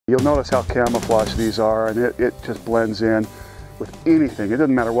You'll notice how camouflaged these are, and it just blends in with anything. It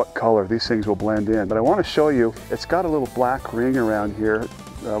doesn't matter what color, these things will blend in. But I want to show you, it's got a little black ring around here,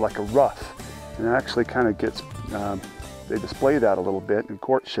 like a ruff. And it actually kind of gets, they display that a little bit in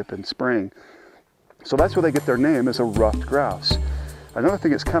courtship in spring. So that's where they get their name, as a ruffed grouse. Another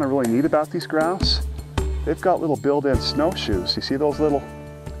thing that's kind of really neat about these grouse, they've got little built-in snowshoes. You see those little?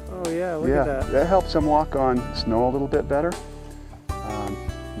 Oh yeah, look at that. That helps them walk on snow a little bit better.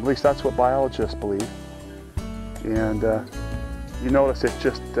 At least that's what biologists believe. And you notice it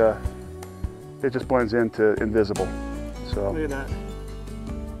just blends into invisible. So look at that.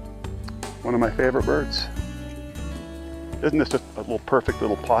 One of my favorite birds. Isn't this just a little perfect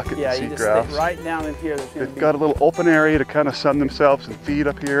little pocket to see grouse? Yeah, you just right down in here. They've got a little open area to kind of sun themselves and feed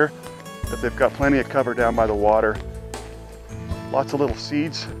up here, but they've got plenty of cover down by the water. Lots of little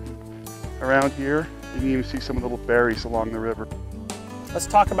seeds around here. You can even see some of the little berries along the river. Let's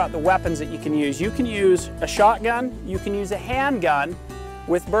talk about the weapons that you can use. You can use a shotgun, you can use a handgun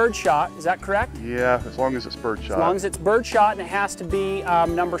with bird shot, is that correct? Yeah, as long as it's bird shot. As long as it's bird shot, and it has to be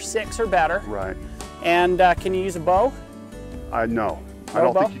number 6 or better. Right. And can you use a bow? No. I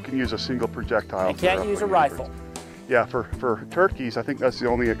don't think you can use a single projectile. You can't use a rifle. Yeah, for turkeys, I think that's the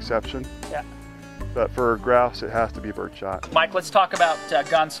only exception. Yeah. But for grouse, it has to be bird shot. Mike, let's talk about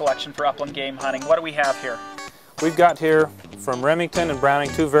gun selection for upland game hunting. What do we have here? We've got here from Remington and Browning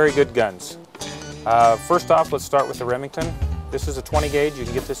 2 very good guns. First off, let's start with the Remington. This is a 20 gauge. You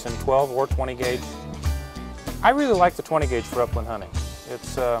can get this in 12 or 20 gauge. I really like the 20 gauge for upland hunting.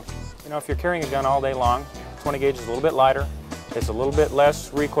 It's, you know, if you're carrying a gun all day long, 20 gauge is a little bit lighter. It's a little bit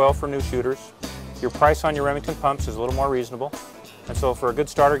less recoil for new shooters. Your price on your Remington pumps is a little more reasonable. And so for a good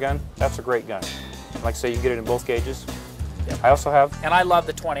starter gun, that's a great gun. Like I say, you can get it in both gauges. Yep. I also have... And I love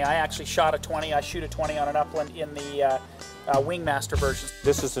the 20. I actually shot a 20. I shoot a 20 on an upland in the Wingmaster version.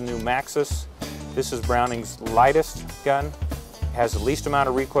 This is the new Maxus. This is Browning's lightest gun. It has the least amount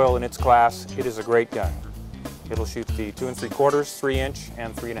of recoil in its class. It is a great gun. It'll shoot the 2 3/4, 3-inch,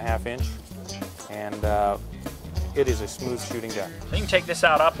 and 3.5-inch. And it is a smooth shooting gun. You can take this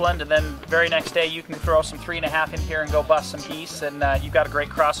out upland, and then the very next day you can throw some 3.5 in here and go bust some geese, and you've got a great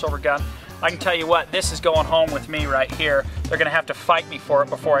crossover gun. I can tell you what, this is going home with me right here. They're gonna have to fight me for it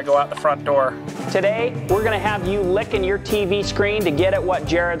before I go out the front door. Today, we're gonna have you licking your TV screen to get at what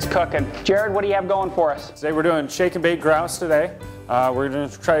Jared's cooking. Jared, what do you have going for us? Today we're doing shake and bake grouse today. We're gonna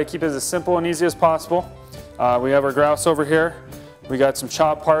try to keep it as simple and easy as possible. We have our grouse over here. We got some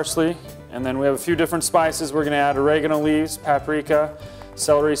chopped parsley, and then we have a few different spices. We're gonna add oregano leaves, paprika,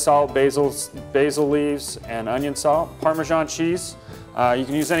 celery salt, basil leaves, and onion salt, Parmesan cheese. You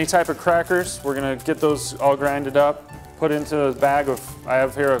can use any type of crackers. We're gonna get those all grinded up, put into a bag of, I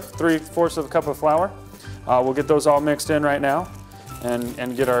have here 3/4 of a cup of flour. We'll get those all mixed in right now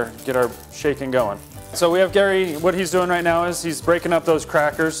and get our shaking going. So we have Gary, what he's doing right now is he's breaking up those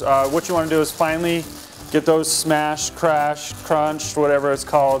crackers. What you wanna do is finally get those smashed, crashed, crunched, whatever it's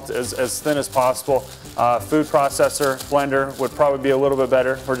called, as thin as possible. Food processor, blender would probably be a little bit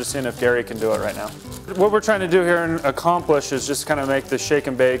better. We're just seeing if Gary can do it right now. What we're trying to do here and accomplish is just kind of make the shake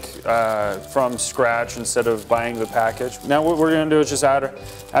and bake from scratch instead of buying the package. Now what we're going to do is just add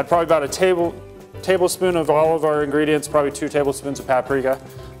probably about a tablespoon of all of our ingredients, probably 2 tablespoons of paprika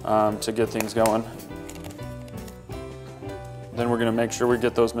to get things going. Then we're going to make sure we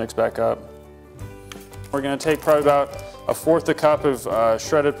get those mixed back up. We're going to take probably about 1/4 cup of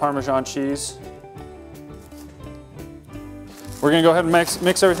shredded Parmesan cheese. We're going to go ahead and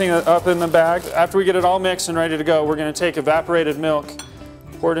mix everything up in the bag. After we get it all mixed and ready to go, we're going to take evaporated milk,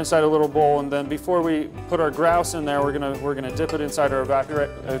 pour it inside a little bowl, and then before we put our grouse in there, we're going to dip it inside our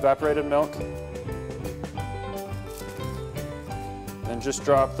evaporated milk. Then just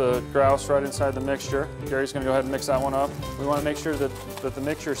drop the grouse right inside the mixture. Gary's going to go ahead and mix that one up. We want to make sure that the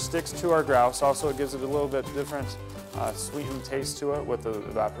mixture sticks to our grouse. Also, it gives it a little bit different sweetened taste to it with the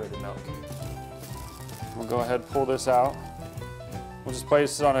evaporated milk. We'll go ahead and pull this out. We'll just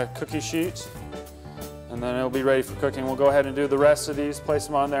place it on a cookie sheet, and then it'll be ready for cooking. We'll go ahead and do the rest of these, place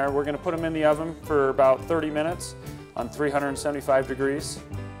them on there. We're going to put them in the oven for about 30 minutes on 375 degrees.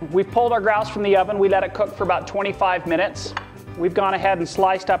 We've pulled our grouse from the oven. We let it cook for about 25 minutes. We've gone ahead and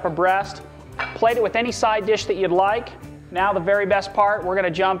sliced up a breast, plate it with any side dish that you'd like. Now the very best part, we're going to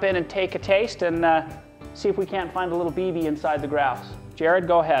jump in and take a taste and see if we can't find a little BB inside the grouse. Jared,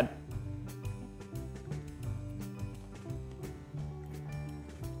 go ahead.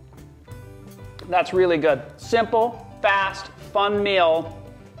 That's really good. Simple, fast, fun meal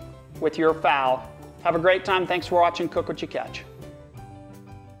with your fowl. Have a great time. Thanks for watching Cook What You Catch.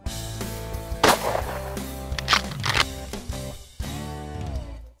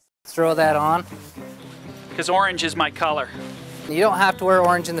 throw that on. Because orange is my color. You don't have to wear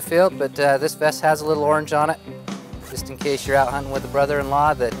orange in the field, but this vest has a little orange on it, just in case you're out hunting with a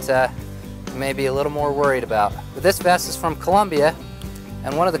brother-in-law that you may be a little more worried about. But this vest is from Columbia,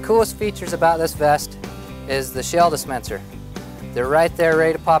 and one of the coolest features about this vest is the shell dispenser. They're right there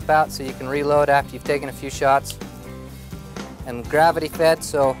ready to pop out so you can reload after you've taken a few shots. And gravity fed,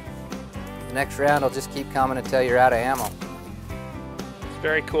 so the next round will just keep coming until you're out of ammo.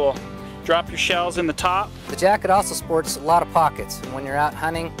 Very cool. Drop your shells in the top. The jacket also sports a lot of pockets. And when you're out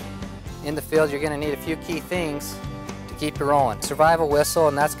hunting in the field, you're going to need a few key things to keep you rolling. Survival whistle,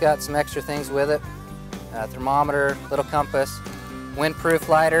 and that's got some extra things with it. Thermometer, little compass, windproof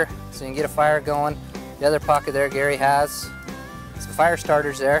lighter, so you can get a fire going. The other pocket there Gary has some fire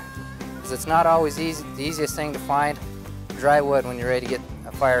starters there, because it's not always the easiest thing to find dry wood when you're ready to get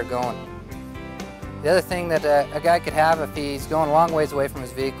a fire going. The other thing that a guy could have if he's going a long ways away from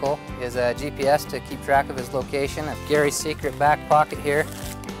his vehicle is a GPS to keep track of his location. Gary's secret back pocket here.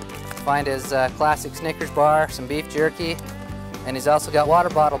 Find his classic Snickers bar, some beef jerky, and he's also got water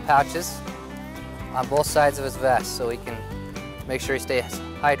bottle pouches on both sides of his vest so he can make sure he stays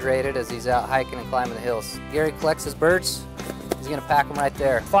hydrated as he's out hiking and climbing the hills. Gary collects his birds. He's going to pack them right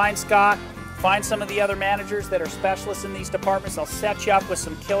there. Find Scott. Find some of the other managers that are specialists in these departments. I'll set you up with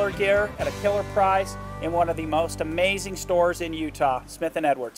some killer gear at a killer price in one of the most amazing stores in Utah, Smith & Edwards.